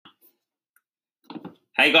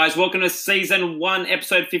Hey guys, welcome to season 1,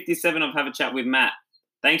 episode 57 of Have a Chat with Matt.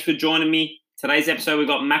 Thanks for joining me. Today's episode, we've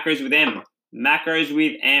got Macros with M. Macros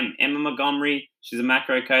with M. Emma Montgomery. She's a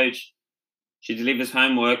macro coach. She delivers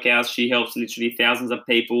home workouts. She helps literally thousands of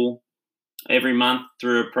people every month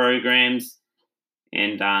through her programs.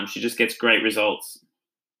 And she just gets great results.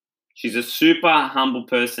 She's a super humble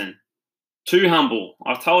person. Too humble.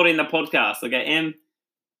 I've told her in the podcast, okay, Em,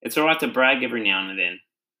 it's all right to brag every now and then.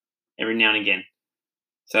 Every now and again.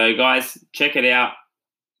 So, guys, check it out.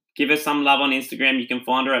 Give her some love on Instagram. You can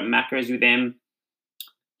find her at Macros with M.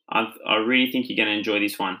 I really think you're going to enjoy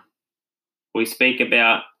this one. We speak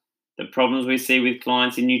about the problems we see with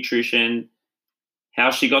clients in nutrition, how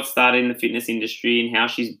she got started in the fitness industry, and how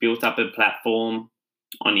she's built up a platform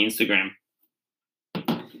on Instagram.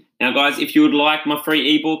 Now, guys, if you would like my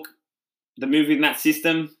free ebook, The Move with Matt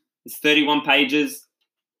System, it's 31 pages,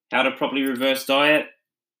 How to Properly Reverse Diet.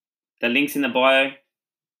 The link's in the bio.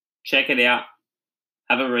 Check it out,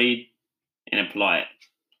 have a read, and apply it.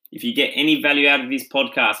 If you get any value out of this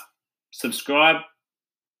podcast, subscribe,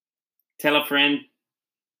 tell a friend,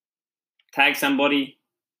 tag somebody,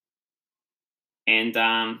 and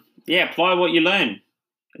apply what you learn.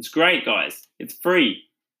 It's great, guys. It's free.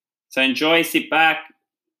 So enjoy, sit back.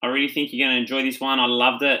 I really think you're going to enjoy this one. I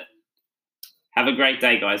loved it. Have a great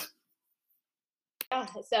day, guys.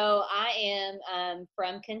 So I am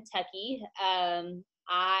from Kentucky.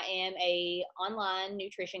 I am a online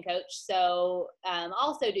nutrition coach. So I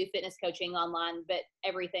also do fitness coaching online, but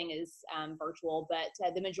everything is virtual.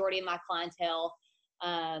 But the majority of my clientele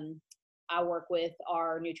I work with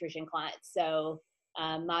are nutrition clients. So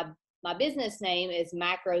my business name is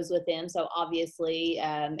Macros with M. So obviously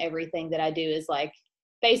everything that I do is like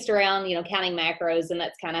based around, counting macros. And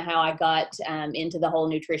that's kind of how I got into the whole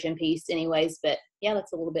nutrition piece anyways. But yeah,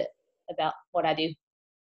 that's a little bit about what I do.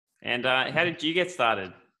 And how did you get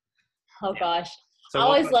started? Oh, gosh.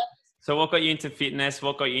 So what got you into fitness?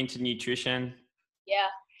 What got you into nutrition? Yeah.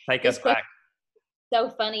 Take us back.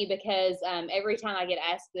 So funny because every time I get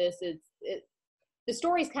asked this, the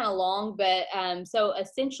story's kind of long, but so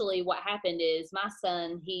essentially what happened is my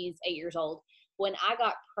son, he's 8 years old. When I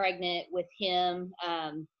got pregnant with him,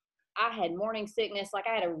 I had morning sickness. Like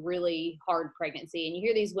I had a really hard pregnancy, and you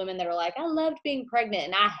hear these women that are like, I loved being pregnant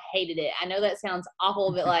and I hated it. I know that sounds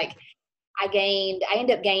awful, but like I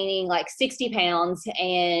ended up gaining like 60 pounds.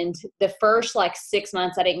 And the first like 6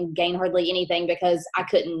 months, I didn't gain hardly anything because I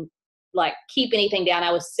couldn't like keep anything down.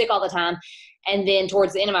 I was sick all the time. And then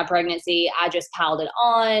towards the end of my pregnancy, I just piled it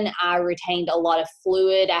on. I retained a lot of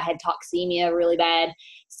fluid. I had toxemia really bad.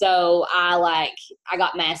 So I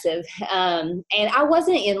got massive. And I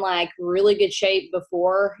wasn't in like really good shape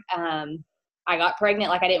before I got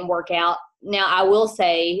pregnant. Like I didn't work out. Now I will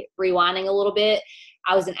say, rewinding a little bit,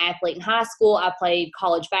 I was an athlete in high school. I played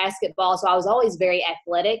college basketball. So I was always very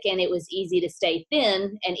athletic, and it was easy to stay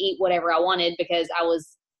thin and eat whatever I wanted because I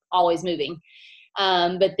was always moving.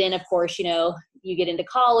 But then of course, you get into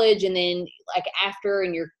college, and then like after,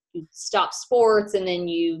 and you stop sports, and then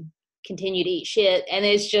you continue to eat shit. And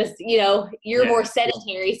it's just, you're more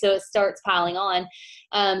sedentary. So it starts piling on.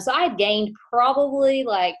 So I had gained probably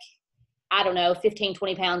 15,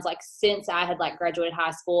 20 pounds, like since I had like graduated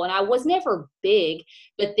high school, and I was never big,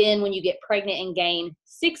 but then when you get pregnant and gain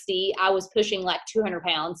 60, I was pushing like 200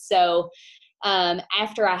 pounds. So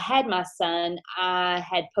after I had my son, I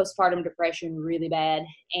had postpartum depression really bad,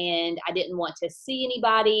 and I didn't want to see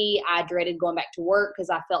anybody. I dreaded going back to work because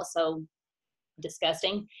I felt so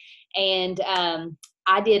disgusting. And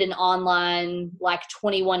I did an online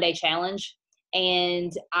 21-day challenge,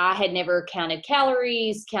 and I had never counted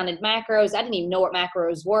calories, counted macros. I didn't even know what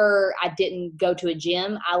macros were. I didn't go to a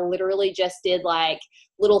gym. I literally just did like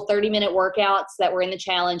little 30-minute workouts that were in the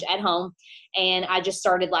challenge at home. And I just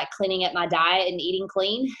started like cleaning up my diet and eating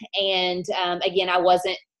clean. And again, I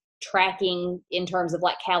wasn't tracking in terms of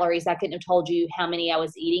like calories. I couldn't have told you how many I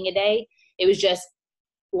was eating a day. It was just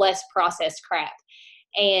less processed crap.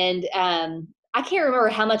 And I can't remember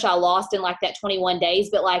how much I lost in like that 21 days,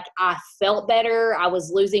 but like I felt better. I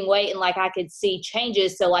was losing weight, and like I could see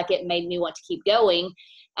changes. So like it made me want to keep going.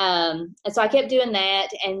 And so I kept doing that.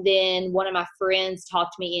 And then one of my friends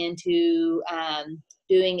talked me into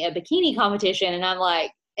doing a bikini competition. And I'm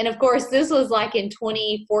like, and of course this was like in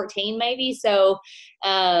 2014 maybe. So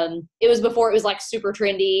it was before it was like super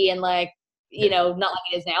trendy and like, not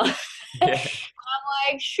like it is now. Yeah.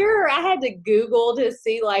 I'm like, sure. I had to Google to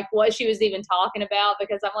see like what she was even talking about,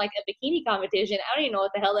 because I'm like, a bikini competition, I don't even know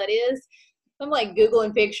what the hell that is. I'm like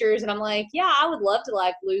Googling pictures, and I'm like, yeah, I would love to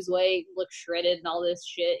like lose weight, look shredded and all this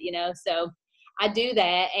shit, So I do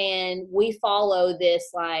that, and we follow this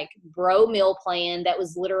like bro meal plan that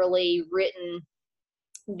was literally written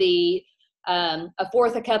a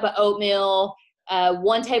fourth a cup of oatmeal,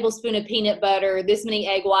 1 tablespoon of peanut butter, this many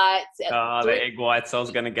egg whites. The egg whites, I was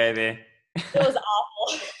going to go there. It was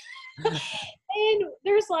awful. And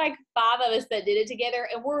there's like 5 of us that did it together,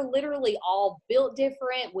 and we're literally all built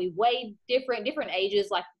different. We weighed different ages,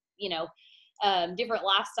 like, different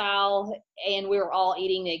lifestyle, and we were all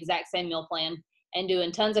eating the exact same meal plan and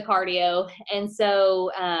doing tons of cardio. And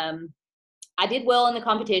so I did well in the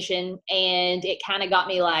competition, and it kind of got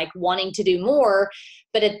me like wanting to do more.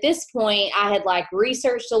 But at this point, I had like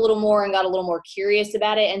researched a little more and got a little more curious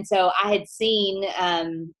about it. And so I had seen,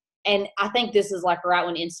 and I think this is like right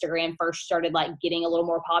when Instagram first started like getting a little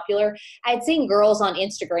more popular. I had seen girls on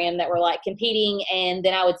Instagram that were like competing, and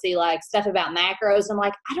then I would see like stuff about macros. I'm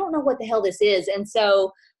like, I don't know what the hell this is. And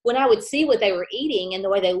so when I would see what they were eating and the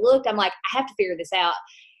way they looked, I'm like, I have to figure this out.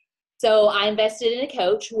 So I invested in a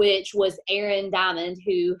coach, which was Erin Diamond,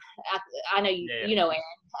 who I know you know Erin.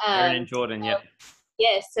 Erin and Jordan, yeah.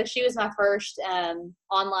 Yes, so she was my first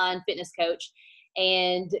online fitness coach,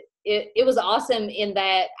 and it was awesome in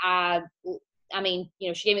that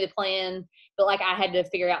she gave me the plan, but like I had to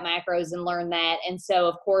figure out macros and learn that. And so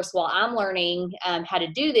of course, while I'm learning how to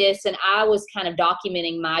do this, and I was kind of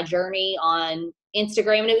documenting my journey on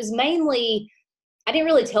Instagram, and it was mainly, I didn't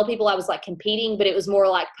really tell people I was like competing, but it was more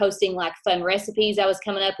like posting like fun recipes I was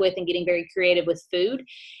coming up with and getting very creative with food.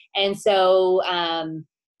 And so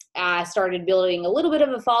I started building a little bit of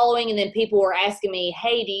a following, and then people were asking me,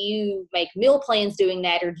 hey, do you make meal plans doing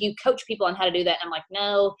that? Or do you coach people on how to do that? And I'm like,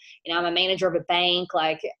 no, I'm a manager of a bank.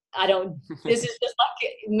 Like, I don't, this is just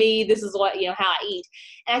like me. This is what, how I eat.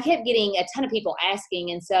 And I kept getting a ton of people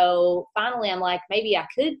asking. And so finally I'm like, maybe I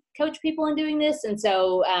could coach people in doing this. And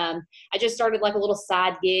so I just started like a little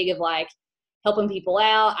side gig of like helping people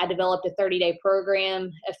out. I developed a 30-day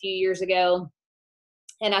program a few years ago.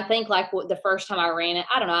 And I think like the first time I ran it,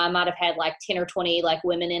 I don't know, I might've had like 10 or 20 like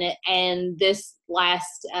women in it. And this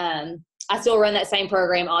last, I still run that same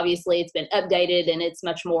program. Obviously it's been updated and it's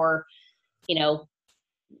much more,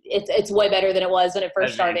 it's way better than it was when it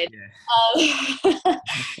first started. Yeah.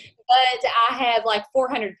 But I have like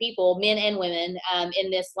 400 people, men and women,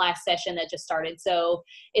 in this last session that just started. So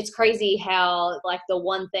it's crazy how like the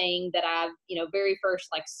one thing that I, very first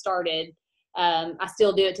like started, I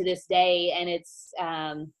still do it to this day. And it's,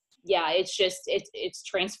 it's just, it's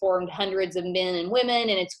transformed hundreds of men and women,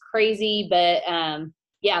 and it's crazy. But,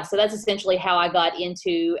 so that's essentially how I got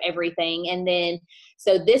into everything. And then,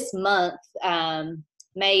 so this month,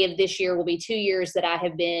 May of this year will be 2 years that I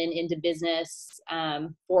have been into business,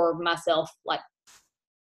 for myself, like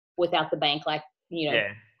without the bank, like,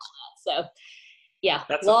 so yeah,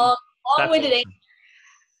 that's long-winded. Awesome.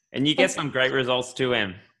 And you get some great results too,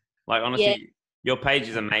 Em. Like, honestly, your page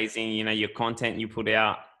is amazing. Your content you put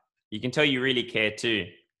out, you can tell you really care too.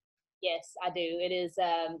 Yes, I do. It is,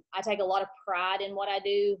 I take a lot of pride in what I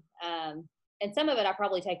do. And some of it I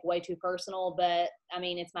probably take way too personal, but I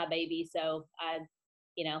mean, it's my baby. So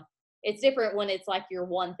it's different when it's like your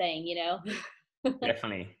one thing,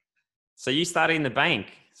 Definitely. So you started in the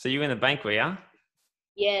bank. So you were in the bank, were you?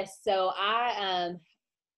 Yes. So I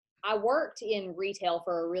worked in retail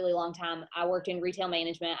for a really long time. I worked in retail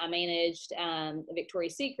management. I managed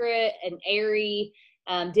Victoria's Secret and Aerie.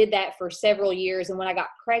 Did that for several years. And when I got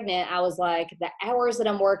pregnant, I was like, the hours that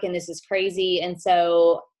I'm working, this is crazy. And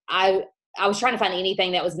so I was trying to find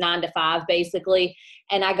anything that was 9 to 5 basically.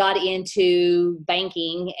 And I got into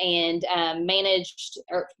banking and managed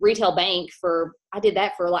retail bank I did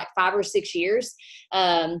that for like 5 or 6 years.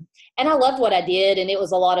 And I loved what I did. And it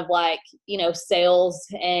was a lot of like, sales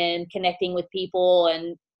and connecting with people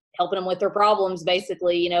and helping them with their problems,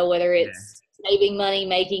 basically, whether it's saving money,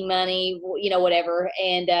 making money, whatever.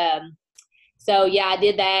 And so, I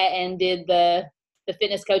did that and did the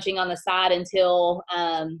fitness coaching on the side until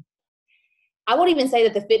I won't even say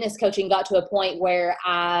that the fitness coaching got to a point where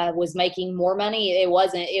I was making more money. I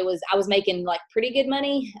was making like pretty good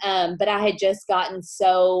money. But I had just gotten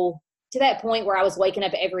so to that point where I was waking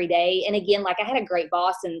up every day. And again, like I had a great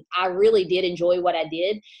boss and I really did enjoy what I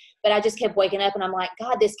did, but I just kept waking up and I'm like,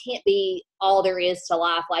 God, this can't be all there is to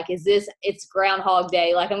life. Like, it's Groundhog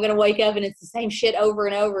Day. Like I'm going to wake up and it's the same shit over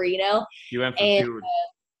and over, You went for food.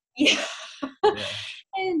 Yeah.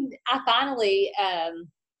 And I finally,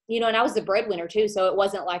 and I was the breadwinner too. So it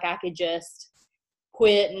wasn't like I could just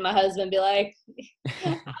quit and my husband be like, I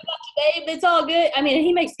got you, babe, it's all good. I mean,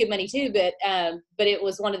 he makes good money too, but it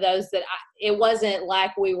was one of those that it wasn't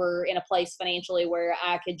like we were in a place financially where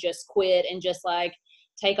I could just quit and just like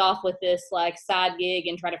take off with this like side gig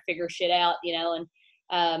and try to figure shit out, you know,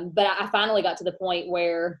 and but I finally got to the point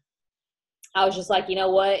where I was just like, you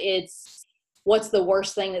know what, what's the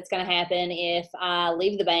worst thing that's going to happen if I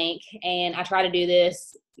leave the bank and I try to do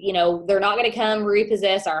this? You know, they're not going to come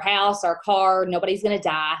repossess our house, our car, nobody's going to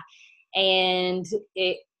die. And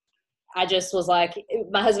I just was like,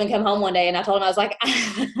 my husband come home one day and I told him, I was like,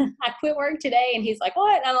 I quit work today. And he's like,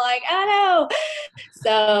 what? And I'm like, I know.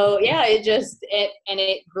 So yeah,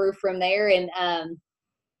 it grew from there. And,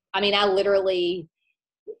 I mean,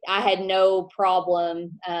 I had no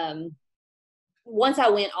problem. Once I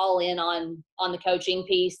went all in on the coaching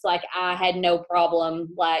piece, like I had no problem.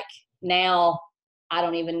 Like now I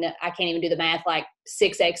can't even do the math, like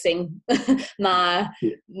 6Xing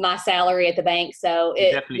my salary at the bank. So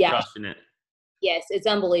definitely crushing it. Yes, it's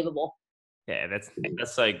unbelievable. Yeah, that's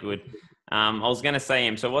so good. I was going to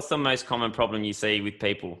say, so what's the most common problem you see with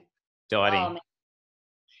people dieting?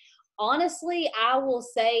 Honestly, I will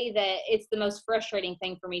say that it's the most frustrating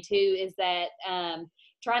thing for me too, is that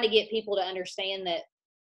trying to get people to understand that.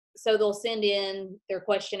 So they'll send in their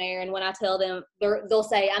questionnaire, and when I tell them, they'll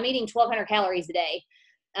say, I'm eating 1,200 calories a day,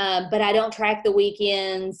 but I don't track the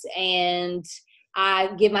weekends, and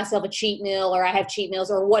I give myself a cheat meal, or I have cheat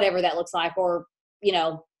meals, or whatever that looks like, or, you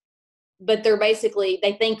know, but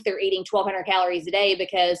they think they're eating 1,200 calories a day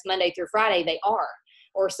because Monday through Friday they are,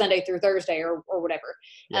 or Sunday through Thursday, or whatever.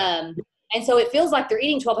 Yeah. And so it feels like they're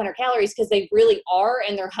eating 1,200 calories because they really are,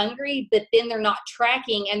 and they're hungry, but then they're not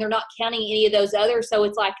tracking and they're not counting any of those others. So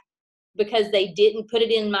it's like, because they didn't put it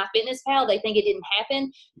in MyFitnessPal, they think it didn't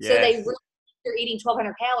happen. Yes. So they really think they're eating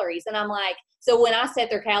 1,200 calories. And I'm like, so when I set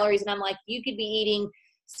their calories and I'm like, you could be eating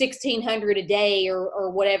 1,600 a day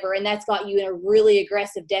or whatever, and that's got you in a really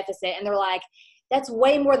aggressive deficit. And they're like, that's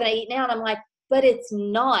way more than I eat now. And I'm like, but it's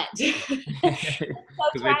not. Because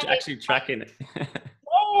we're actually tracking it.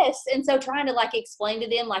 Yes. And so trying to like explain to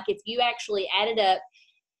them, like if you actually added up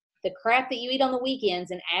the crap that you eat on the weekends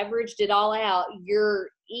and averaged it all out, you're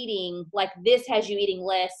eating, like this has you eating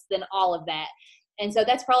less than all of that. And so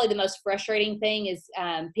that's probably the most frustrating thing is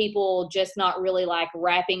people just not really like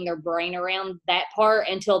wrapping their brain around that part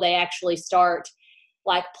until they actually start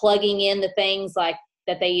like plugging in the things like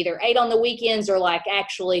that they either ate on the weekends or like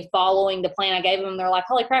actually following the plan I gave them. They're like,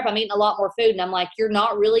 holy crap, I'm eating a lot more food. And I'm like, you're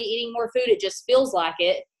not really eating more food. It just feels like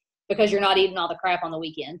it because you're not eating all the crap on the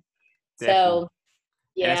weekend. Definitely. So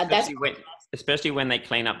yeah, especially when they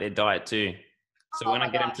clean up their diet too. So when I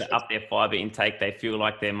get them to up their fiber intake, they feel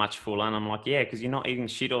like they're much fuller. And I'm like, yeah, because you're not eating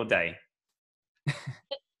shit all day. I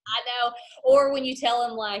know. Or when you tell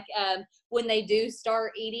them like when they do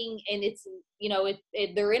start eating and it's, you know,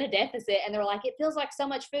 they're in a deficit and they're like, it feels like so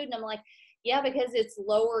much food. And I'm like, yeah, because it's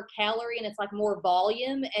lower calorie and it's like more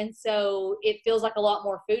volume. And so it feels like a lot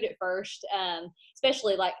more food at first,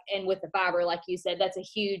 especially like, and with the fiber, like you said, that's a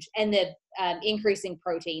huge, and the increasing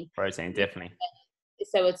protein. Protein, definitely.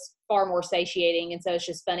 So it's far more satiating. And so it's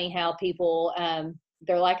just funny how people,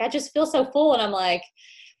 they're like, I just feel so full. And I'm like,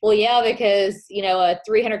 well, yeah, because, you know, a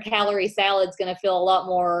 300 calorie salad is going to feel a lot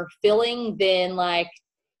more filling than like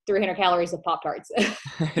 300 calories of Pop-Tarts.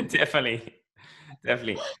 Definitely.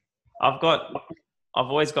 I've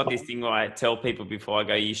always got this thing where I tell people before I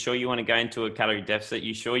go, you sure you want to go into a calorie deficit?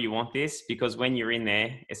 You sure you want this? Because when you're in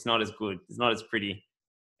there, it's not as good. It's not as pretty.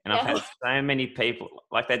 And I've had so many people,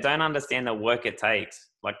 like they don't understand the work it takes,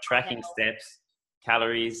 like tracking steps,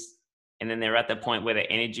 calories, and then they're at the point where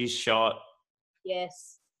their energy's shot.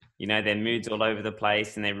 Yes. You know, their mood's all over the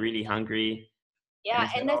place and they're really hungry. Yeah.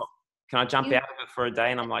 And that's, can I jump out of it for a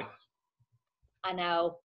day? And I'm like, I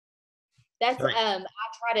know. That's, I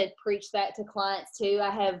try to preach that to clients too. I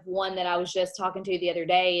have one that I was just talking to the other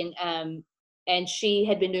day, and she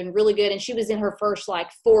had been doing really good, and she was in her first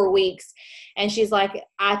like 4 weeks, and she's like,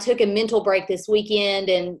 I took a mental break this weekend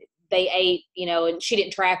and they ate, you know, and she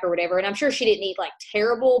didn't track or whatever. And I'm sure she didn't eat like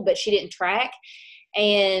terrible, but she didn't track.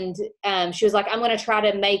 And she was like, I'm going to try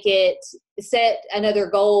to set another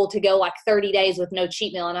goal to go like 30 days with no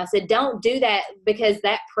cheat meal. And I said, don't do that, because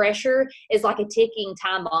that pressure is like a ticking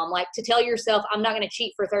time bomb. Like to tell yourself, I'm not going to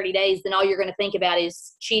cheat for 30 days, then all you're going to think about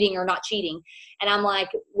is cheating or not cheating. And I'm like,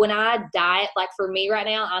 when I diet, like for me right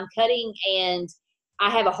now, I'm cutting and I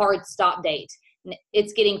have a hard stop date.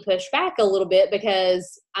 It's getting pushed back a little bit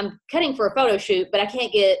because I'm cutting for a photo shoot, but I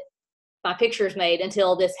can't get my pictures made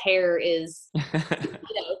until this hair is,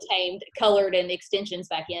 tamed, colored, and extensions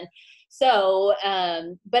back in. So,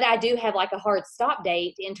 but I do have like a hard stop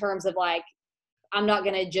date in terms of like, I'm not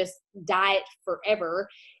going to just diet forever.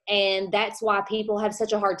 And that's why people have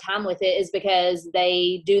such a hard time with it, is because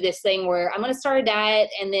they do this thing where I'm going to start a diet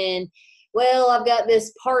and then well, I've got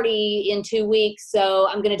this party in 2 weeks, so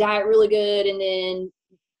I'm going to diet really good and then,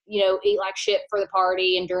 eat like shit for the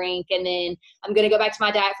party and drink. And then I'm going to go back to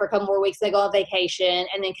my diet for a couple more weeks. They go on vacation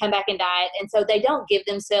and then come back and diet. And so they don't give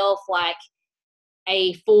themselves like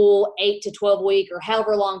a full 8 to 12 week or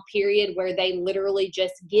however long period where they literally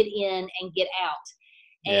just get in and get out.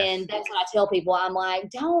 Yes. And that's what I tell people. I'm like,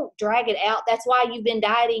 don't drag it out. That's why you've been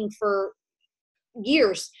dieting for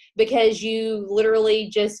years, because you literally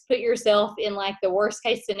just put yourself in like the worst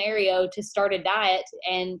case scenario to start a diet,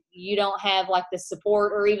 and you don't have like the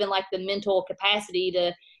support or even like the mental capacity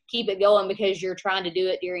to keep it going because you're trying to do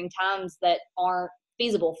it during times that aren't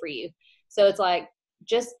feasible for you. So it's like,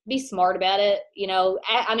 just be smart about it.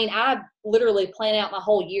 I literally plan out my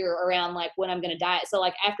whole year around like when I'm going to diet. So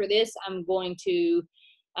like after this, I'm going to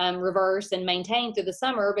reverse and maintain through the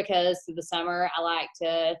summer, because through the summer I like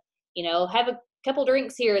to, have a couple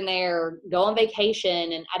drinks here and there, go on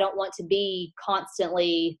vacation. And I don't want to be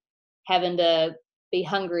constantly having to be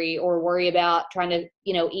hungry or worry about trying to,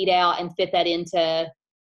 eat out and fit that into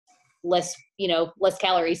less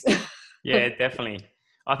calories. Yeah, definitely.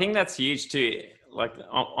 I think that's huge too. Like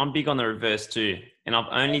I'm big on the reverse too. And I've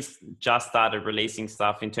only just started releasing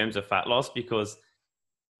stuff in terms of fat loss because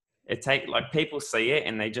people see it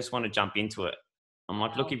and they just want to jump into it. I'm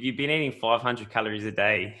like, look, if you've been eating 500 calories a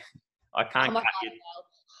day, I can't cut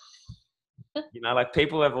you. Like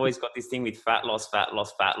people have always got this thing with fat loss,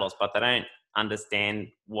 but they don't understand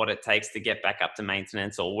what it takes to get back up to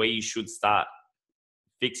maintenance, or where you should start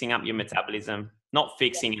fixing up your metabolism. Not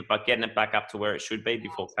fixing it, but getting it back up to where it should be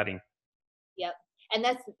before cutting. Yep. And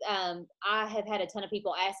that's, I have had a ton of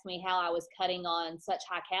people ask me how I was cutting on such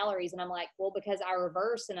high calories. And I'm like, well, because I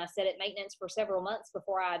reversed and I set at maintenance for several months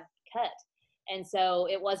before I'd cut. And so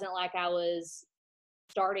it wasn't like I was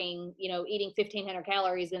starting, eating 1,500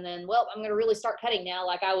 calories and then, well, I'm going to really start cutting now.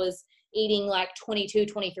 Like I was eating like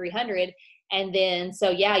 2,300. And then, so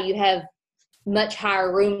yeah, you have much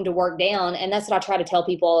higher room to work down. And that's what I try to tell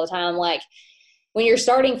people all the time. Like when you're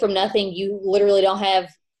starting from nothing, you literally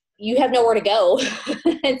you have nowhere to go.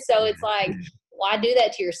 And so it's like, why do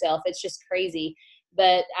that to yourself? It's just crazy.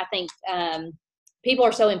 But I think people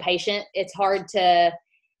are so impatient. It's hard to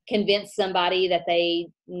convince somebody that they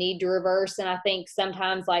need to reverse. And I think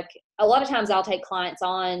sometimes, like a lot of times I'll take clients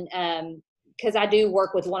on because I do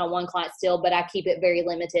work with one-on-one clients still, but I keep it very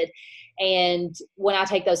limited. And when I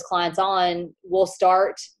take those clients on, we'll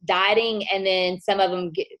start dieting, and then some of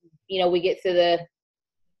them get, we get through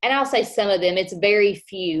and I'll say some of them, it's very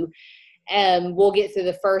few. We'll get through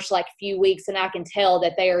the first like few weeks and I can tell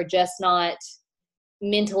that they are just not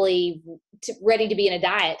mentally ready to be in a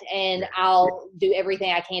diet. And I'll do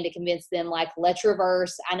everything I can to convince them, like, let's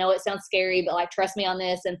reverse. I know it sounds scary, but like, trust me on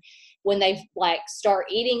this. And when they like start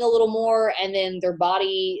eating a little more, and then their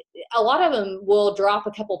body, a lot of them will drop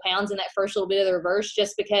a couple pounds in that first little bit of the reverse,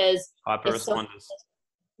 just because hyper-responders.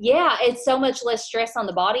 It's so much less stress on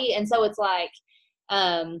the body. And so it's like,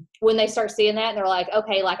 when they start seeing that, and they're like,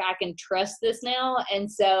 okay, like I can trust this now.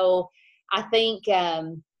 And so I think,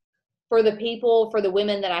 for the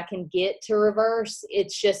women that I can get to reverse,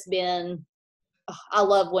 it's just been, I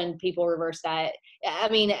love when people reverse diet. I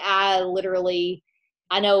mean, I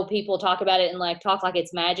know people talk about it and like talk like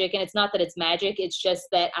it's magic, and it's not that it's magic. It's just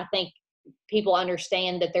that I think people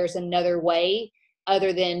understand that there's another way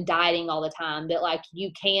other than dieting all the time, that like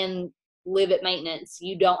you can live at maintenance.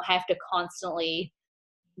 You don't have to constantly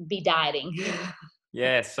be dieting.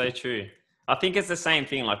 Yeah, so true. I think it's the same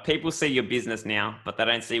thing. Like people see your business now, but they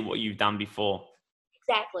don't see what you've done before.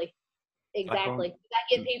 Exactly. I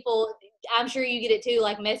get people, I'm sure you get it too,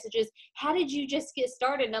 like messages, how did you just get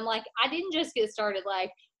started? And I'm like, I didn't just get started.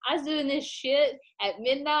 Like I was doing this shit at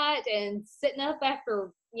midnight and sitting up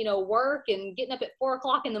after, work, and getting up at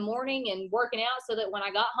 4:00 in the morning and working out so that when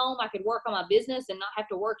I got home, I could work on my business and not have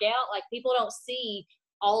to work out. Like people don't see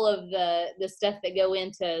all of the stuff that go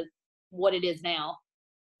into what it is now.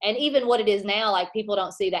 And even what it is now, like people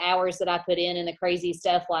don't see the hours that I put in and the crazy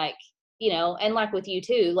stuff, like, and like with you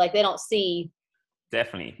too, like they don't see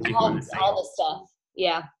definitely all the stuff.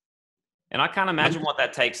 Yeah. And I can't imagine what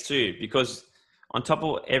that takes too, because on top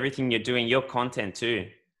of everything you're doing, your content too.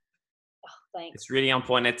 Oh, thanks. It's really on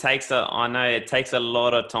point. I know it takes a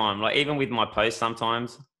lot of time. Like even with my posts,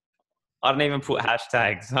 sometimes I don't even put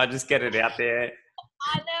hashtags. I just get it out there.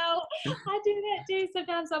 I know. I do that too.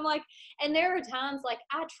 Sometimes I'm like, and there are times like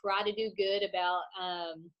I try to do good about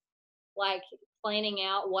like planning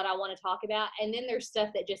out what I want to talk about. And then there's stuff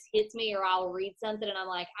that just hits me, or I'll read something and I'm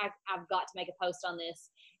like, I've got to make a post on this.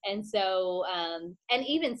 And so, and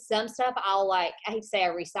even some stuff I'll like, I hate to say I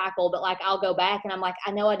recycle, but like I'll go back and I'm like,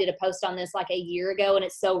 I know I did a post on this like a year ago and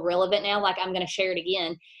it's so relevant now, like I'm going to share it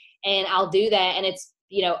again. And I'll do that. And it's,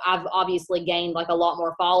 you know, I've obviously gained like a lot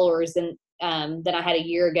more followers than I had a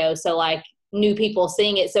year ago. So like new people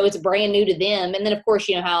seeing it. So it's brand new to them. And then of course,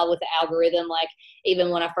 you know how with the algorithm, like even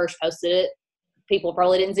when I first posted it, people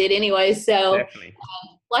probably didn't see it anyway. So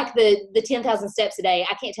like the 10,000 steps a day,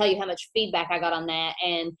 I can't tell you how much feedback I got on that.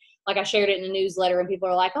 And like I shared it in a newsletter and people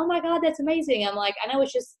are like, oh my God, that's amazing. I'm like, I know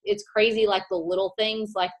it's crazy. Like the little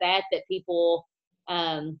things like that people,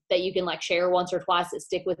 that you can like share once or twice that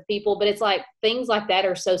stick with people. But it's like things like that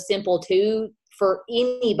are so simple too for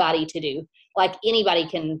anybody to do. Like anybody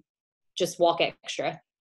can just walk extra.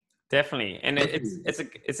 Definitely. And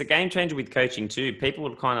it's a game changer with coaching too. People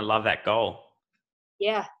would kind of love that goal.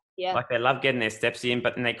 Yeah. Yeah. Like they love getting their steps in,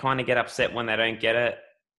 but then they kind of get upset when they don't get it.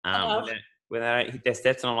 When they don't hit their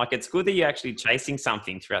steps. And I'm like, it's good that you're actually chasing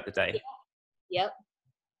something throughout the day. Yeah. Yep.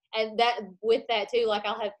 And that with that too, like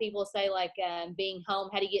I'll have people say like, being home,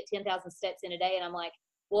 how do you get 10,000 steps in a day? And I'm like,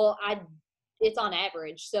 well, it's on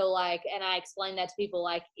average. So like, and I explain that to people,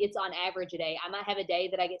 like it's on average a day. I might have a day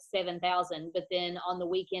that I get 7,000, but then on the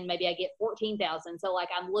weekend, maybe I get 14,000. So like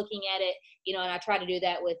I'm looking at it, you know, and I try to do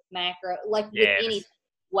that with macro, like with any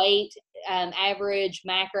weight, average,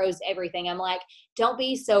 macros, everything. I'm like, don't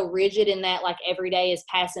be so rigid in that like every day is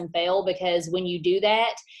pass and fail, because when you do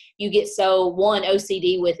that, you get so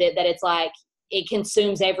OCD with it that it's like it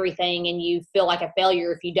consumes everything and you feel like a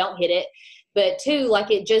failure if you don't hit it. But two, like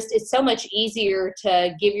it's so much easier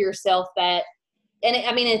to give yourself that. And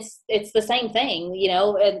it's the same thing, you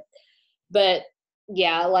know, but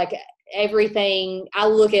yeah, like everything, I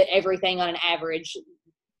look at everything on an average,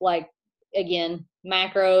 like again,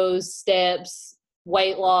 macros, steps,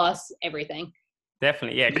 weight loss, everything.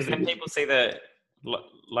 Definitely. Yeah. Cause then people see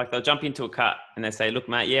like they'll jump into a cut and they say, look,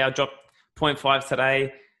 mate, yeah, I dropped 0.5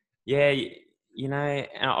 today. Yeah. You know,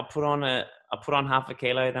 I put on half a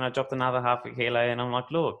kilo, then I dropped another half a kilo. And I'm like,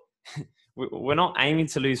 look, we're not aiming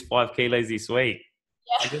to lose 5 kilos this week.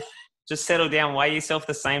 Yeah. Just settle down, weigh yourself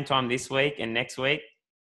the same time this week and next week.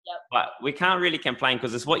 Yep. But we can't really complain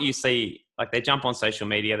because it's what you see. Like they jump on social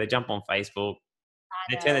media, they jump on Facebook,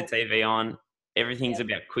 they turn the TV on. Everything's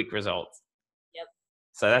about quick results. Yep.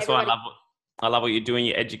 So that's why I love what you're doing.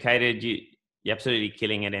 You're educated. You're absolutely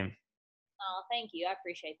killing it, Em. Oh, thank you. I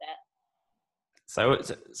appreciate that.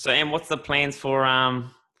 So Em, what's the plans for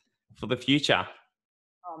the future?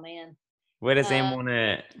 Oh man. Where does Em want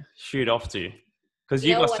to shoot off to? Because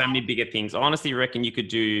you've got so many bigger things. I honestly reckon you could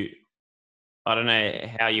do, I don't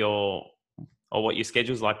know what your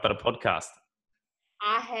schedule's like, but a podcast.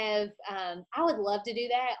 I would love to do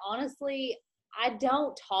that. Honestly, I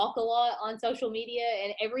don't talk a lot on social media,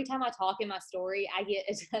 and every time I talk in my story, I get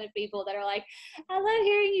a ton of people that are like, I love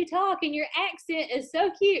hearing you talk and your accent is so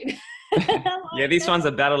cute. Yeah, this one's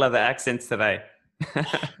a battle of the accents today.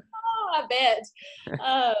 Oh, I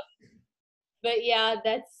bet. But yeah,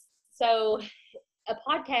 so a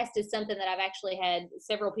podcast is something that I've actually had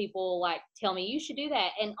several people like tell me you should do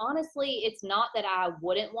that. And honestly, it's not that I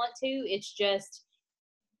wouldn't want to, it's just,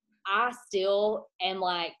 I still am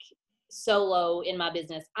like solo in my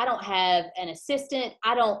business. I don't have an assistant.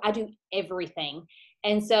 I do everything.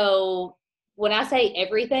 And so when I say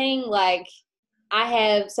everything, like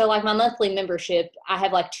like my monthly membership, I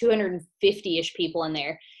have like 250-ish people in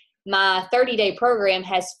there. My 30-day program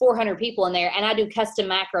has 400 people in there, and I do custom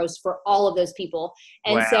macros for all of those people.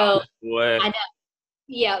 And wow. So I know.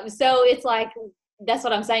 Yeah. So it's like, that's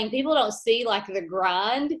what I'm saying. People don't see like the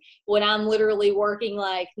grind when I'm literally working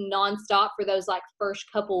like nonstop for those like first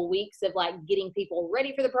couple weeks of like getting people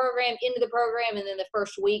ready for the program, into the program. And then the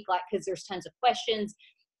first week, like, cause there's tons of questions.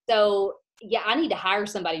 So yeah, I need to hire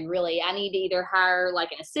somebody really. I need to either hire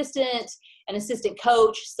like an assistant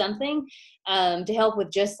coach, something, to help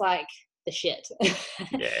with just like the shit.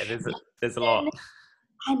 Yeah, there's a lot.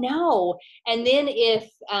 I know. And then if,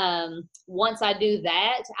 once I do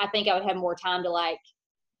that, I think I would have more time to like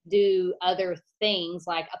do other things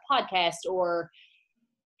like a podcast or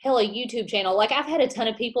hell, a YouTube channel. Like I've had a ton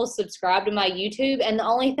of people subscribe to my YouTube, and the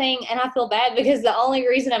only thing, and I feel bad because the only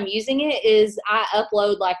reason I'm using it is I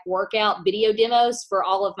upload like workout video demos for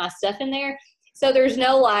all of my stuff in there. So there's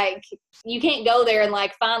no like, you can't go there and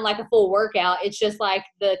like find like a full workout. It's just like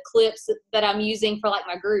the clips that I'm using for like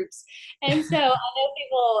my groups. And so I know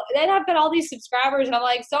people, then I've got all these subscribers and I'm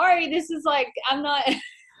like, sorry, this is like, I'm not.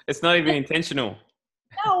 It's not even intentional.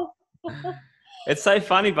 No. It's so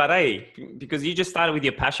funny, but hey, because you just started with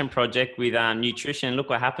your passion project with nutrition. Look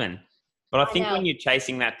what happened. But I I think know. when you're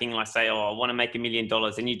chasing that thing, like say, oh, I want to make $1 million,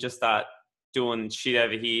 and you just start doing shit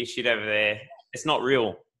over here, shit over there, it's not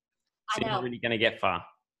real. I So you're not know. really going to get far.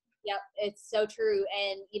 Yep, it's so true.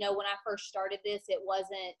 And when I first started this, it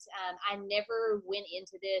wasn't. I never went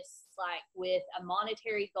into this like with a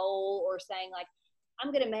monetary goal or saying like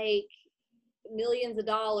I'm going to make millions of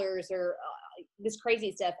dollars or this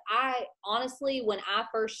crazy stuff. I honestly, when I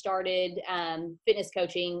first started fitness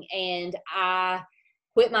coaching and I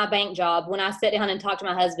quit my bank job, when I sat down and talked to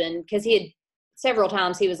my husband, because he had several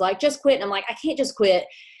times he was like, just quit. And I'm like, I can't just quit.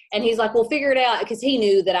 And he's like, well, figure it out, because he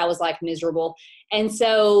knew that I was like miserable. And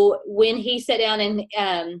so when he sat down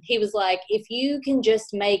and he was like, if you can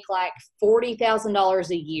just make like $40,000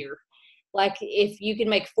 a year, like if you can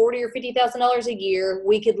make $40,000 or $50,000 a year,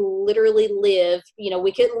 we could literally live.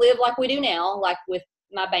 We couldn't live like we do now, like with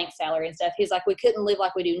my bank salary and stuff. He's like, we couldn't live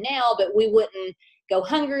like we do now, but we wouldn't go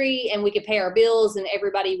hungry and we could pay our bills and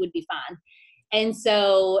everybody would be fine. And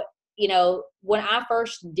so, when I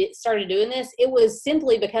first started doing this, it was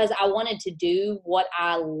simply because I wanted to do what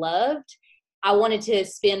I loved. I wanted to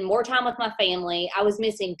spend more time with my family. I was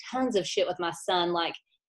missing tons of shit with my son. Like,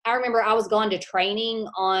 I remember I was gone to training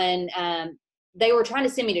on, they were trying to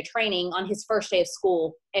send me to training on his first day of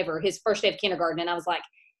school ever, his first day of kindergarten. And I was like,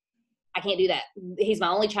 I can't do that. He's my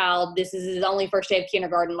only child. This is his only first day of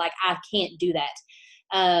kindergarten. Like, I can't do that.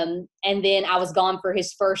 And then I was gone for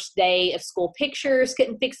his first day of school pictures,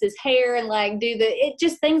 couldn't fix his hair and like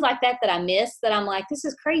just things like that I missed, that I'm like, this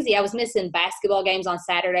is crazy. I was missing basketball games on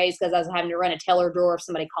Saturdays because I was having to run a teller drawer if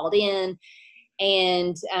somebody called in.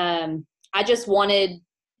 And I just wanted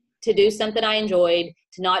to do something I enjoyed,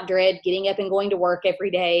 to not dread getting up and going to work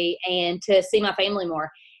every day, and to see my family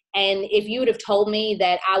more. And if you would have told me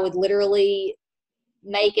that I would literally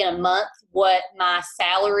make in a month what my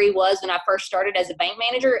salary was when I first started as a bank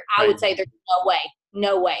manager, I would say there's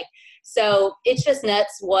no way. So it's just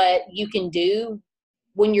nuts what you can do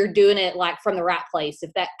when you're doing it like from the right place.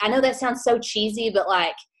 I know that sounds so cheesy, but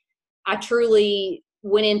like I truly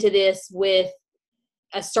went into this with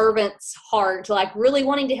a servant's heart, like really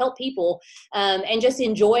wanting to help people, and just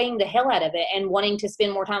enjoying the hell out of it and wanting to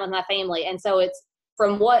spend more time with my family. And so it's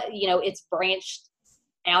from what, it's branched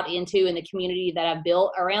out into in the community that I've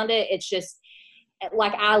built around it. It's just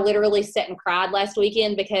like, I literally sat and cried last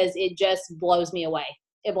weekend because it just blows me away.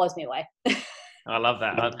 It blows me away. I love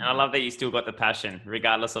that. And I love that you still got the passion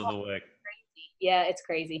regardless of the work. Yeah, it's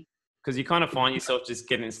crazy. Because you kind of find yourself just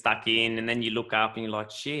getting stuck in, and then you look up and you're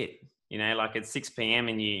like, shit, like it's 6 p.m.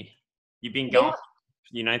 and you've been going,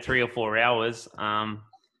 3 or 4 hours. But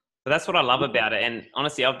that's what I love about it. And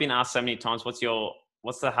honestly, I've been asked so many times, what's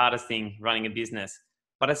the hardest thing running a business?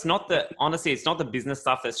 But it's not the business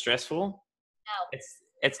stuff that's stressful. No.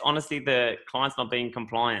 It's honestly the clients not being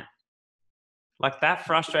compliant. Like that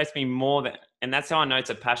frustrates me more and that's how I know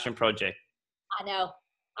it's a passion project. I know.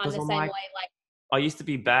 I'm the same way. Like, I used to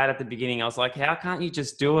be bad at the beginning. I was like, how can't you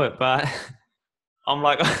just do it? But I'm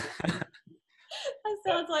like, that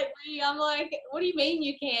sounds like me. I'm like, what do you mean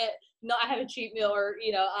you can't not have a cheat meal? Or,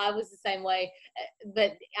 I was the same way.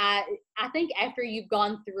 But I think after you've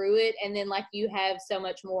gone through it, and then like you have so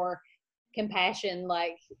much more compassion,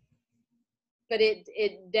 like, but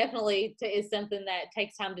it definitely is something that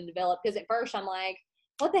takes time to develop. Because at first I'm like,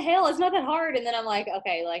 what the hell? It's not that hard. And then I'm like,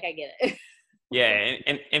 okay, like I get it. Yeah.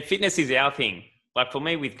 And fitness is our thing. Like for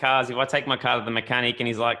me with cars, if I take my car to the mechanic and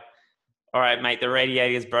he's like, all right, mate, the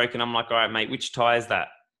radiator is broken. I'm like, all right, mate, which tire is that?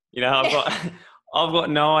 I've got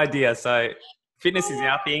no idea. So fitness is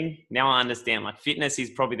our thing. Now I understand. Like fitness is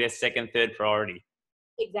probably their second, third priority.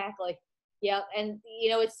 Exactly. Yeah. And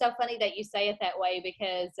it's so funny that you say it that way,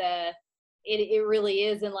 because it really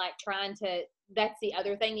is. And like that's the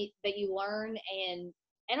other thing that you learn. And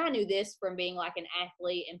I knew this from being like an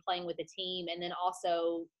athlete and playing with a team. And then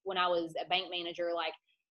also when I was a bank manager, like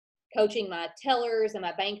coaching my tellers and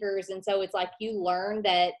my bankers. And so it's like you learn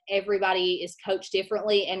that everybody is coached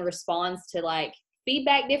differently and responds to like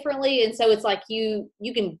feedback differently. And so it's like you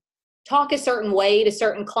can talk a certain way to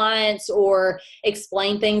certain clients or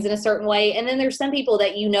explain things in a certain way. And then there's some people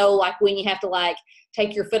that like when you have to like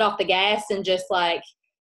take your foot off the gas and just like,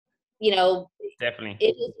 definitely,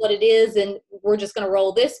 it is what it is, and we're just going to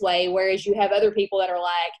roll this way. Whereas you have other people that are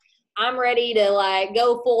like, I'm ready to like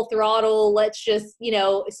go full throttle. Let's just,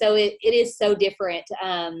 so it is so different.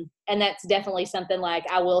 And that's definitely something like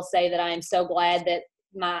I will say that I am so glad that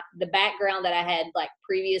the background that I had like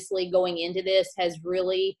previously going into this has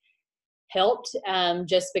really helped,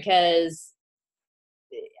 just because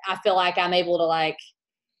I feel like I'm able to like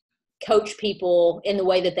coach people in the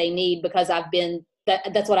way that they need, because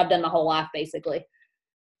that's what I've done my whole life, basically.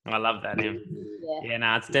 I love that, Em. Yeah,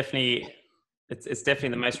 no, it's definitely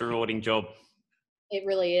the most rewarding job. It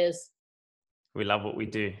really is. We love what we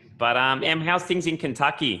do. But Em, how's things in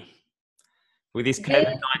Kentucky with this Good.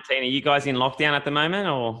 COVID-19? Are you guys in lockdown at the moment,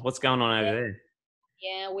 or what's going on over there?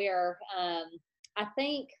 Yeah, we are. I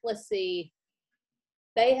think, let's see,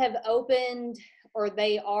 they have opened, or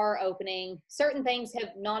they are opening. Certain things have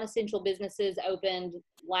non-essential businesses opened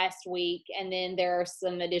last week, and then there are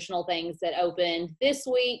some additional things that opened this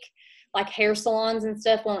week, like hair salons and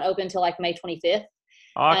stuff won't open until like May 25th.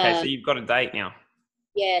 Oh, okay, so you've got a date now.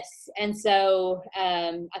 Yes. And so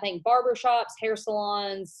I think barbershops, hair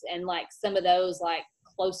salons, and like some of those like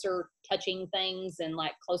closer touching things and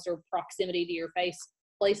like closer proximity to your face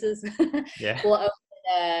places will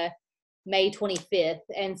open May 25th.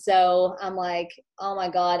 And so I'm like, oh my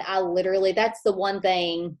God, that's the one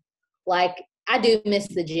thing, like, I do miss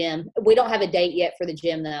the gym. We don't have a date yet for the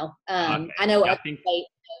gym though. I know other states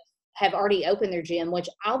have already opened their gym, which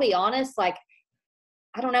I'll be honest, like,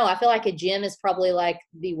 I don't know. I feel like a gym is probably like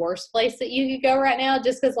the worst place that you could go right now,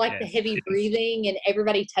 just because like the heavy breathing and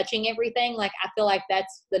everybody touching everything. Like, I feel like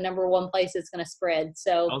that's the number one place it's going to spread.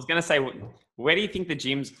 So I was going to say, where do you think the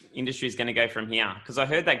gym's industry is going to go from here? Because I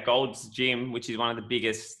heard that Gold's Gym, which is one of the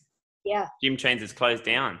biggest gym chains, is closed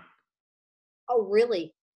down. Oh,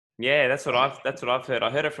 really? Yeah, that's what I've heard. I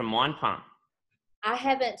heard it from Mind Pump. I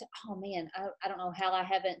haven't. Oh man, I don't know how I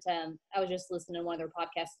haven't. I was just listening to one of their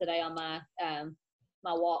podcasts today on my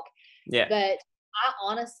my walk. Yeah. But I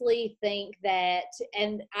honestly think that,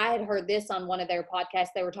 and I had heard this on one of their podcasts,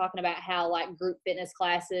 they were talking about how like group fitness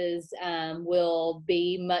classes will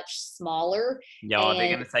be much smaller. Yeah,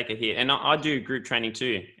 they're going to take a hit. And I do group training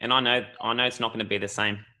too. And I know it's not going to be the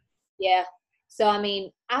same. Yeah. So, I mean,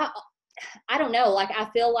 I don't know. Like, I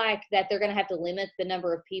feel like that they're going to have to limit the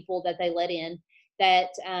number of people that they let in, that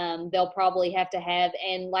they'll probably have to have.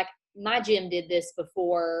 And like, my gym did this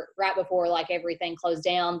right before like everything closed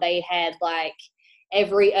down. They had like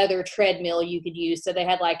every other treadmill you could use. So they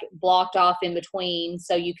had like blocked off in between,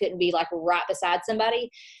 so you couldn't be like right beside somebody.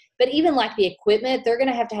 But even like the equipment, they're going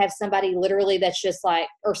to have somebody literally that's just like,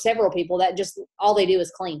 or several people that just, all they do is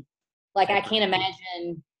clean. Like, I can't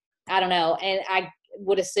imagine, I don't know. And I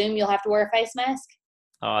would assume you'll have to wear a face mask.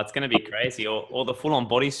 Oh, it's going to be crazy, or the full-on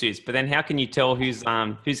bodysuits. But then how can you tell who's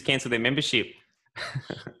canceled their membership?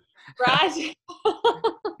 Right.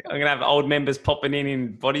 I'm gonna have old members popping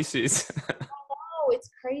in bodysuits. Oh, it's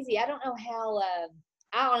crazy. I don't know how.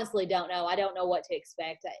 I honestly don't know. I don't know what to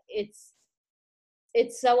expect. It's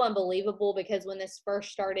so unbelievable, because when this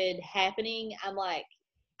first started happening, I'm like,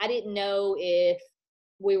 I didn't know if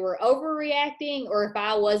we were overreacting or if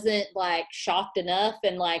I wasn't like shocked enough,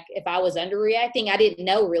 and like if I was underreacting. I didn't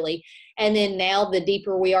know really. And then now, the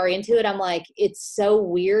deeper we are into it, I'm like, it's so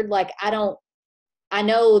weird. Like, I know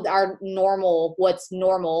what's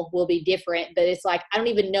normal will be different, but it's like, I don't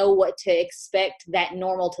even know what to expect that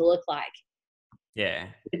normal to look like. Yeah.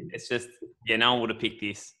 It's just, no one would have picked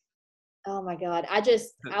this. Oh my God. I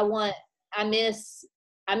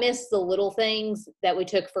miss the little things that we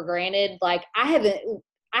took for granted. Like, I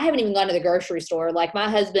haven't even gone to the grocery store. Like, my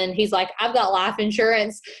husband, he's like, I've got life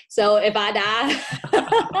insurance, so if I die,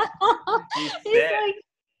 he's like,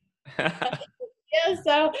 yeah,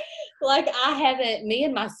 so like, me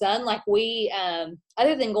and my son, like, we,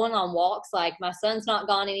 other than going on walks, like, my son's not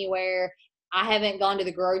gone anywhere. I haven't gone to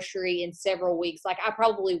the grocery in several weeks. Like, I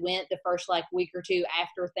probably went the first like week or two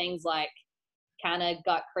after things like kind of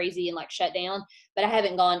got crazy and like shut down, but I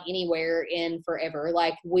haven't gone anywhere in forever.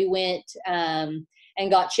 Like, we went, and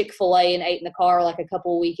got Chick-fil-A and ate in the car like a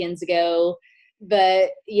couple of weekends ago. But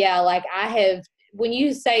yeah, like, when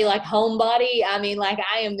you say like homebody, I mean, like,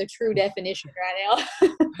 I am the true definition right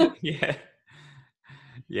now. Yeah.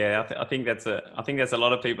 I think that's a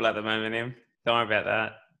lot of people at the moment, Em. Don't worry about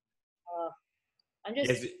that. I'm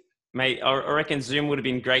just, mate, I reckon Zoom would have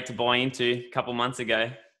been great to buy into a couple months ago.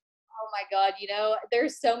 Oh my God.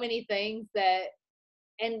 There's so many things that,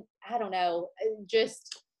 and I don't know,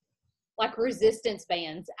 just like resistance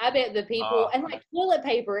bands. I bet the people, and like toilet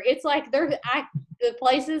paper, it's like the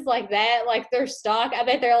places like that, like their stock, I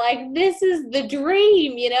bet they're like, this is the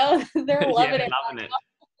dream, they're loving it.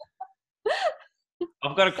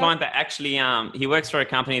 I've got a client that actually, he works for a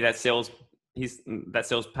company that sells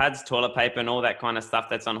pads, toilet paper, and all that kind of stuff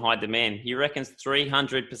that's on high demand. He reckons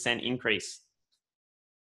 300% increase.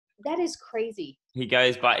 That is crazy. He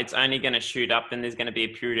goes, but it's only going to shoot up, and there's going to be a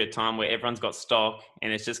period of time where everyone's got stock,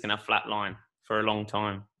 and it's just going to flatline for a long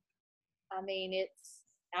time. I mean,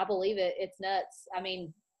 I believe it. It's nuts. I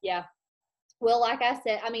mean, yeah. Well, like I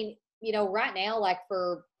said, I mean, right now, like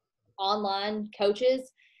for online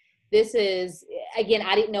coaches, this is, again,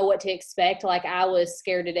 I didn't know what to expect. Like I was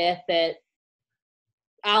scared to death that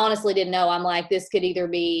I honestly didn't know. I'm like, this could either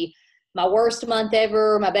be my worst month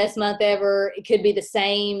ever, my best month ever. It could be the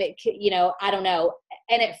same. It could, I don't know.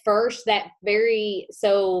 And at first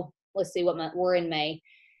so let's see what month we're in, May.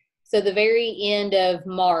 So the very end of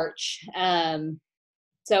March,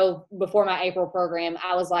 so before my April program,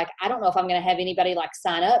 I was like, I don't know if I'm going to have anybody like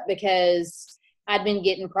sign up, because I'd been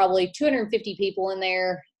getting probably 250 people in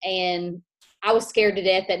there, and I was scared to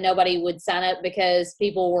death that nobody would sign up because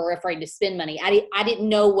people were afraid to spend money. I didn't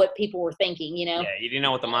know what people were thinking, Yeah, you didn't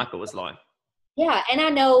know what the market was like. Yeah, and I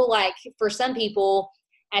know, like, for some people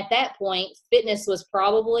at that point, fitness was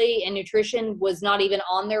probably, and nutrition was not even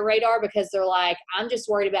on their radar, because they're like, I'm just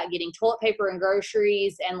worried about getting toilet paper and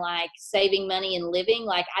groceries and like saving money and living.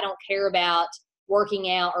 Like, I don't care about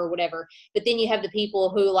working out or whatever. But then you have the people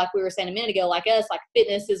who, like we were saying a minute ago, like us, like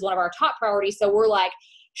fitness is one of our top priorities. So we're like,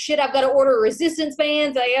 shit, I've got to order resistance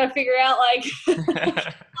bands. I got to figure out, like, I'm going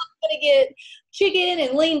to get chicken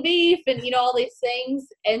and lean beef and, all these things.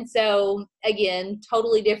 And so, again,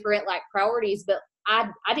 totally different, like, priorities. But I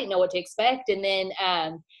didn't know what to expect. And then,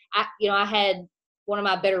 I had one of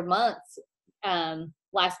my better months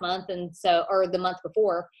last month, or the month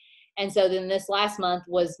before. And so then this last month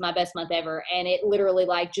was my best month ever. And it literally,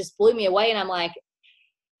 like, just blew me away. And I'm like,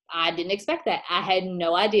 I didn't expect that. I had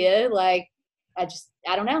no idea. Like, I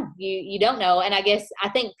don't know. You don't know. And I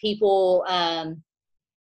think people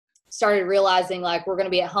started realizing, like, we're going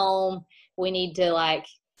to be at home. We need to, like,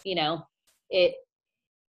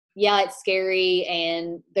 it's scary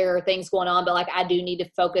and there are things going on, but like, I do need to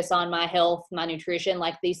focus on my health, my nutrition.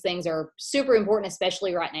 Like, these things are super important,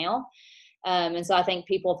 especially right now. And so I think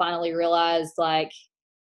people finally realized, like,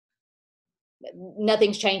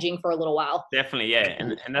 nothing's changing for a little while. Definitely. Yeah.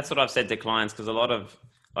 And that's what I've said to clients, because a lot of,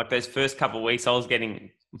 like, those first couple of weeks, I was getting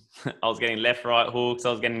left, right hooks.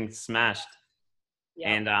 I was getting smashed. Yeah.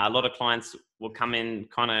 And a lot of clients will come in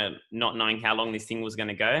kind of not knowing how long this thing was going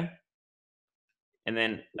to go. And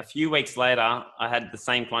then a few weeks later, I had the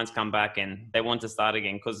same clients come back and they want to start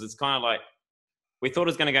again, because it's kind of like, we thought it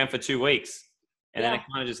was going to go for 2 weeks. And then it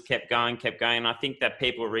kind of just kept going. And I think that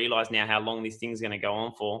people realize now how long this thing's going to go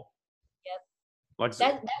on for. Yep.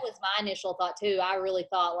 That was my initial thought too. I really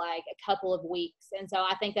thought like a couple of weeks. And so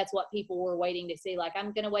I think that's what people were waiting to see. Like,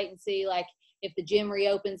 I'm going to wait and see, like, if the gym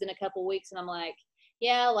reopens in a couple of weeks. And I'm like,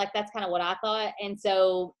 yeah, like, that's kind of what I thought. And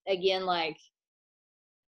so again, like,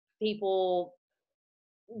 people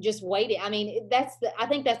just waited. I mean, I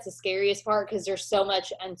think that's the scariest part, because there's so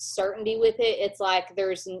much uncertainty with it. It's like,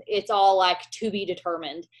 it's all like to be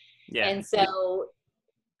determined. Yeah. And so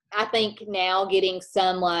I think now getting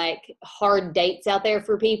some like hard dates out there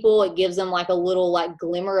for people, it gives them like a little like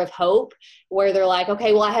glimmer of hope, where they're like,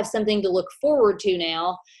 okay, well, I have something to look forward to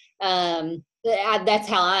now. That's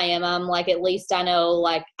how I am. I'm like, at least I know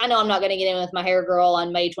I'm not going to get in with my hair girl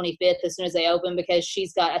on May 25th as soon as they open, because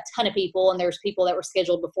she's got a ton of people and there's people that were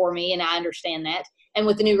scheduled before me, and I understand that. And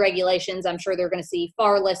with the new regulations, I'm sure they're going to see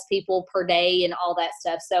far less people per day and all that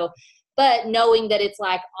stuff. So, but knowing that it's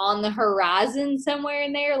like on the horizon somewhere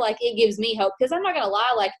in there, like, it gives me hope, because I'm not going to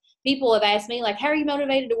lie. Like, people have asked me, like, how are you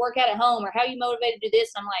motivated to work out at home, or how are you motivated to do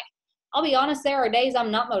this? And I'm like, I'll be honest, there are days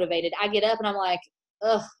I'm not motivated. I get up and I'm like,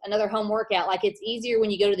 ugh, another home workout. Like, it's easier when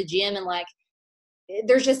you go to the gym, and like,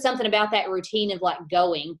 there's just something about that routine of like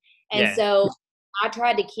going. And so I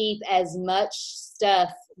tried to keep as much stuff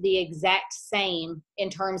the exact same in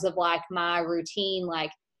terms of like my routine.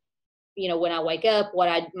 Like, when I wake up,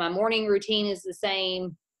 my morning routine is the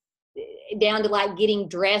same, down to like getting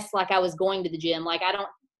dressed like I was going to the gym. Like, I don't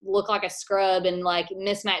look like a scrub and like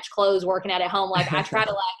mismatched clothes working out at home. Like, I try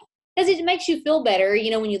to because it makes you feel better,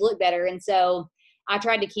 when you look better. And so I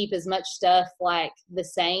tried to keep as much stuff like the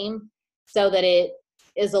same so that it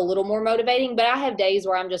is a little more motivating. But I have days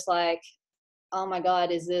where I'm just like, oh my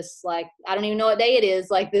God, is this like, I don't even know what day it is.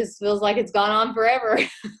 Like, this feels like it's gone on forever.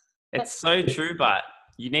 It's so true, but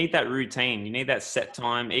you need that routine. You need that set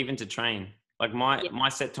time, even to train. Like my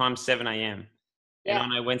set time's 7 a.m. And I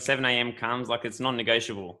know when 7 a.m. comes, like, it's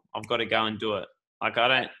non-negotiable. I've got to go and do it. Like,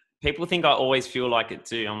 people think I always feel like it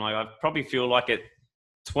too. I'm like, I probably feel like it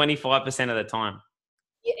 25% of the time.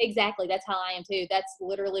 Yeah, exactly. That's how I am too. That's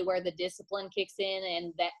literally where the discipline kicks in,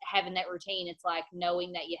 and that having that routine, it's like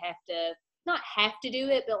knowing that you not have to do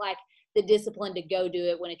it, but like the discipline to go do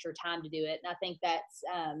it when it's your time to do it. And I think that's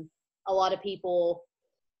a lot of people,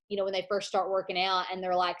 when they first start working out and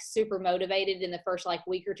they're like super motivated in the first like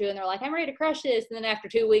week or two, and they're like, I'm ready to crush this. And then after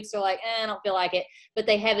 2 weeks, they're like, I don't feel like it, but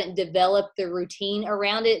they haven't developed the routine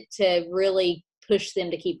around it to really push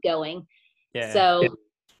them to keep going. Yeah. So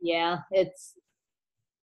yeah, it's.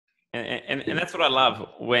 And that's what I love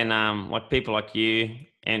when like people like you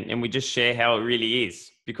and we just share how it really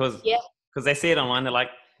is because Yeah. they see it online. They're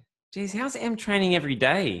like, geez, how's Em training every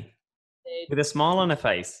day Dude. with a smile on her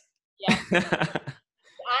face? Yeah.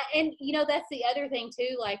 And that's the other thing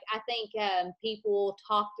too. Like, I think people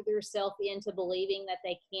talk themselves into believing that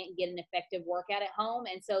they can't get an effective workout at home.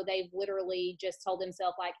 And so they've literally just told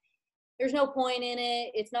themselves, like, there's no point in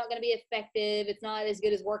it. It's not going to be effective. It's not as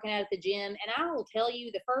good as working out at the gym. And I will tell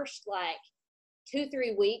you, the first like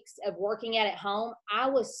 2-3 weeks of working out at home, I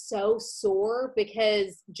was so sore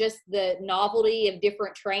because just the novelty of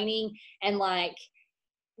different training and like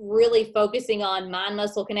really focusing on mind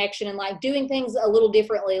muscle connection and like doing things a little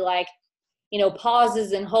differently, like,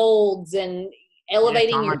 pauses and holds and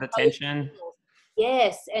elevating your attention.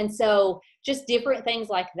 Yes. And so just different things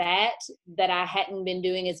like that I hadn't been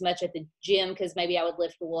doing as much at the gym because maybe I would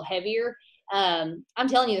lift a little heavier. I'm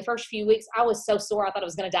telling you, the first few weeks I was so sore I thought I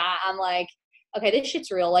was going to die. I'm like, okay, this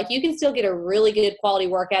shit's real. Like, you can still get a really good quality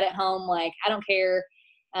workout at home. Like, I don't care.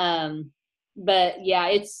 But yeah,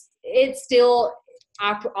 it's still,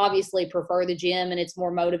 I obviously prefer the gym and it's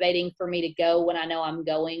more motivating for me to go when I know I'm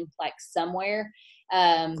going like somewhere.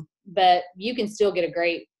 But you can still get a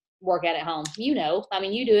great workout at home. I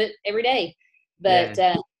mean, you do it every day. But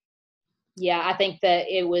yeah, I think that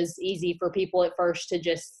it was easy for people at first to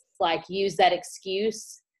just like use that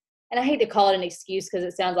excuse. And I hate to call it an excuse because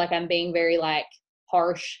it sounds like I'm being very like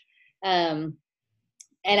harsh. And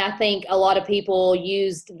I think a lot of people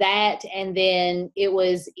used that, and then it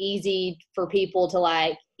was easy for people to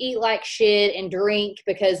like eat like shit and drink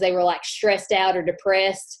because they were like stressed out or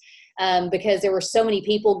depressed. Because there were so many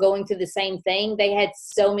people going through the same thing. They had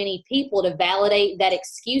so many people to validate that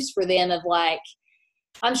excuse for them of like,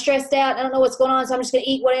 I'm stressed out. I don't know what's going on, so I'm just going to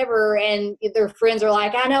eat whatever. And their friends are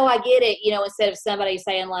like, I know, I get it. Instead of somebody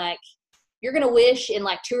saying like, you're going to wish in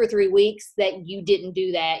like 2 or 3 weeks that you didn't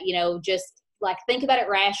do that. Just like think about it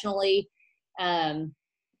rationally. And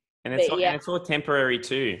it's all temporary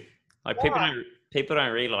too. Like people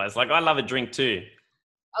don't realize. Like, I love a drink too.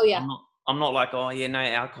 Oh yeah. I'm not like, oh yeah, no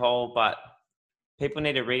alcohol, but people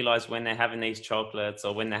need to realize when they're having these chocolates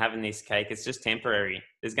or when they're having this cake, it's just temporary.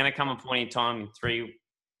 There's going to come a point in time in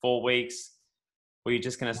 3-4 weeks where you're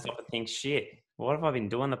just going to stop and think, shit, what have I been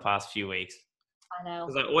doing the past few weeks? I know.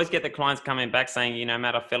 Because I always get the clients coming back saying,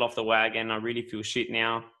 Matt, I fell off the wagon. I really feel shit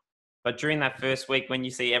now. But during that first week, when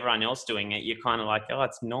you see everyone else doing it, you're kind of like, oh,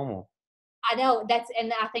 it's normal. I know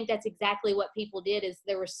and I think that's exactly what people did. Is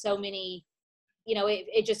there were so many,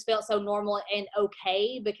 it just felt so normal and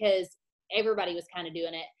okay because everybody was kind of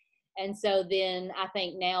doing it. And so then I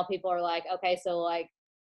think now people are like, okay, so like,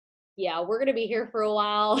 yeah, we're going to be here for a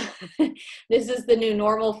while. This is the new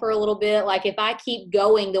normal for a little bit. Like, if I keep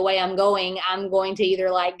going the way I'm going, I'm going to either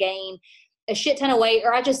like gain a shit ton of weight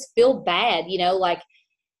or I just feel bad, like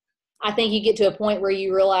I think you get to a point where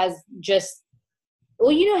you realize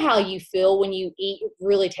well, you know how you feel when you eat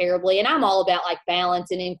really terribly. And I'm all about like balance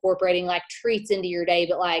and incorporating like treats into your day.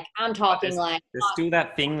 But like, I'm talking there's still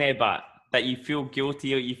that thing there, but that you feel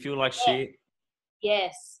guilty or you feel like shit.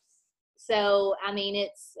 Yes. So, I mean,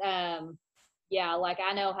 it's, yeah, like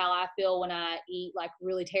I know how I feel when I eat like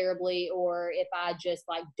really terribly or if I just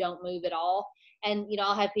like don't move at all. And,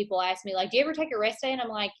 I'll have people ask me like, do you ever take a rest day? And I'm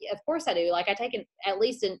like, of course I do. Like, I take at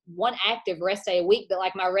least one active rest day a week, but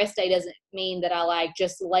like my rest day doesn't mean that I like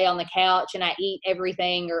just lay on the couch and I eat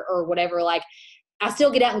everything or whatever. Like, I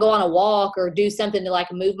still get out and go on a walk or do something to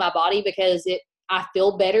like move my body because I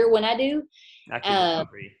feel better when I do.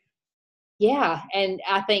 Yeah. And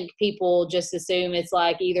I think people just assume it's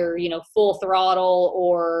like either, full throttle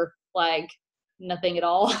or like nothing at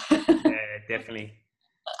all. Yeah, definitely.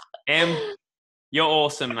 You're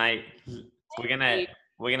awesome, mate. We're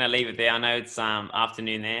gonna leave it there. I know it's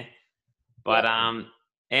afternoon there, but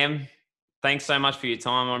Em, thanks so much for your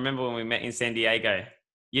time. I remember when we met in San Diego.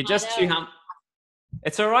 You're just too humble.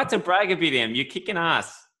 It's all right to brag a bit, Em. You're kicking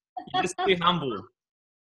ass. You're just too humble.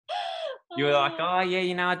 You were like, oh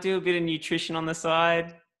yeah, I do a bit of nutrition on the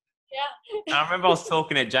side. Yeah. I remember I was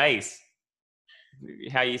talking to Jace.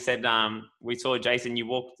 How you said we saw Jason. You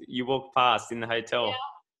walked past in the hotel. Yeah.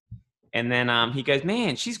 And then he goes,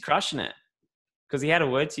 man, she's crushing it, because he had a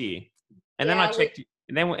word to you. And then I checked,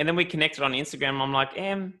 and then we connected on Instagram. I'm like,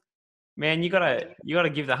 man, you gotta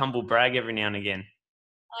give the humble brag every now and again.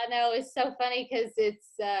 I know, it's so funny because it's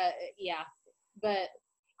but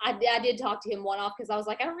I did talk to him one-off because I was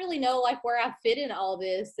like, I don't really know like where I fit in all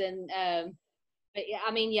this, and but yeah,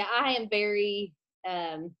 I mean, yeah, I am very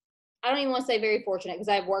I don't even want to say very fortunate because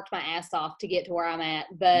I've worked my ass off to get to where I'm at.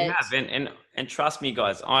 But You have, and trust me,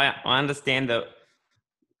 guys, I understand that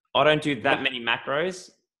I don't do that many macros,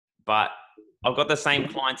 but I've got the same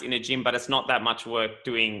clients in a gym, but it's not that much work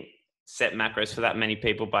doing set macros for that many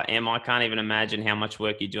people. But I can't even imagine how much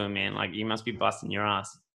work you're doing, man. Like, you must be busting your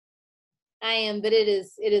ass. I am, but it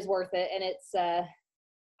is worth it, and it's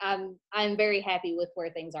I'm very happy with where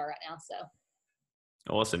things are right now. So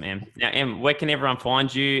Awesome, Em. Now, Em, where can everyone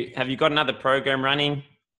find you? Have you got another program running?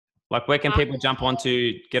 Like, where can people jump on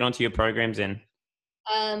to get onto your programs in?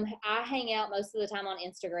 I hang out most of the time on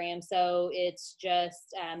Instagram, so it's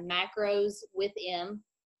just Macros with M.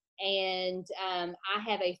 And I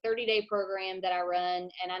have a 30-day program that I run,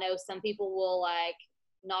 and I know some people will like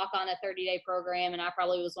knock on a 30-day program, and I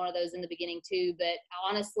probably was one of those in the beginning too. But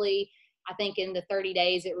honestly, I think in the 30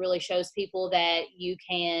 days, it really shows people that you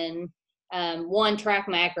can one, track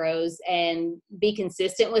macros and be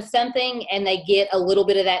consistent with something, and they get a little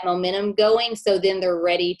bit of that momentum going, so then they're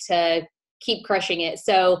ready to keep crushing it.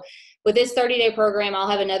 So with this 30-day program, I'll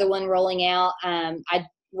have another one rolling out. I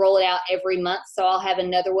roll it out every month, so I'll have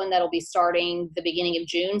another one that'll be starting the beginning of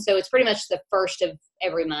June. So it's pretty much the first of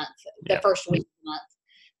every month, the first week of the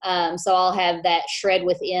month. So I'll have that Shred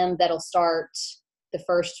with M that'll start the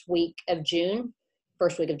first week of June,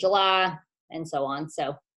 first week of July, and so on.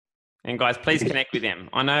 So, and guys, please connect with them.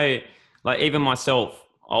 I know, like, even myself,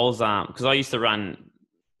 I was because I used to run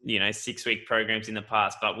 6-week programs in the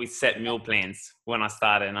past, but we set meal plans when I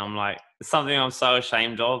started, and I'm like, it's something I'm so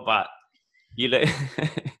ashamed of, but you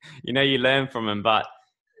learn from them. But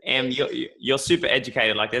you're super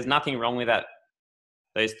educated. Like, there's nothing wrong with that,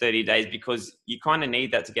 those 30 days, because you kind of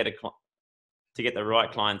need that to get the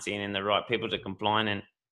right clients in and the right people to comply and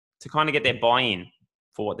to kind of get their buy-in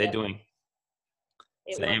for what they're doing.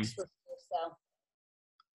 It works for sure. So,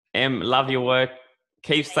 Em, love your work.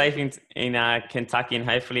 Keep safe in Kentucky, and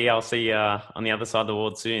hopefully I'll see you on the other side of the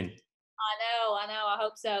world soon. I know. I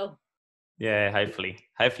hope so. Yeah,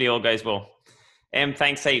 hopefully all goes well. Em,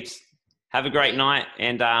 thanks heaps. Have a great night,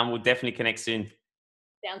 and we'll definitely connect soon.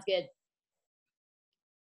 Sounds good.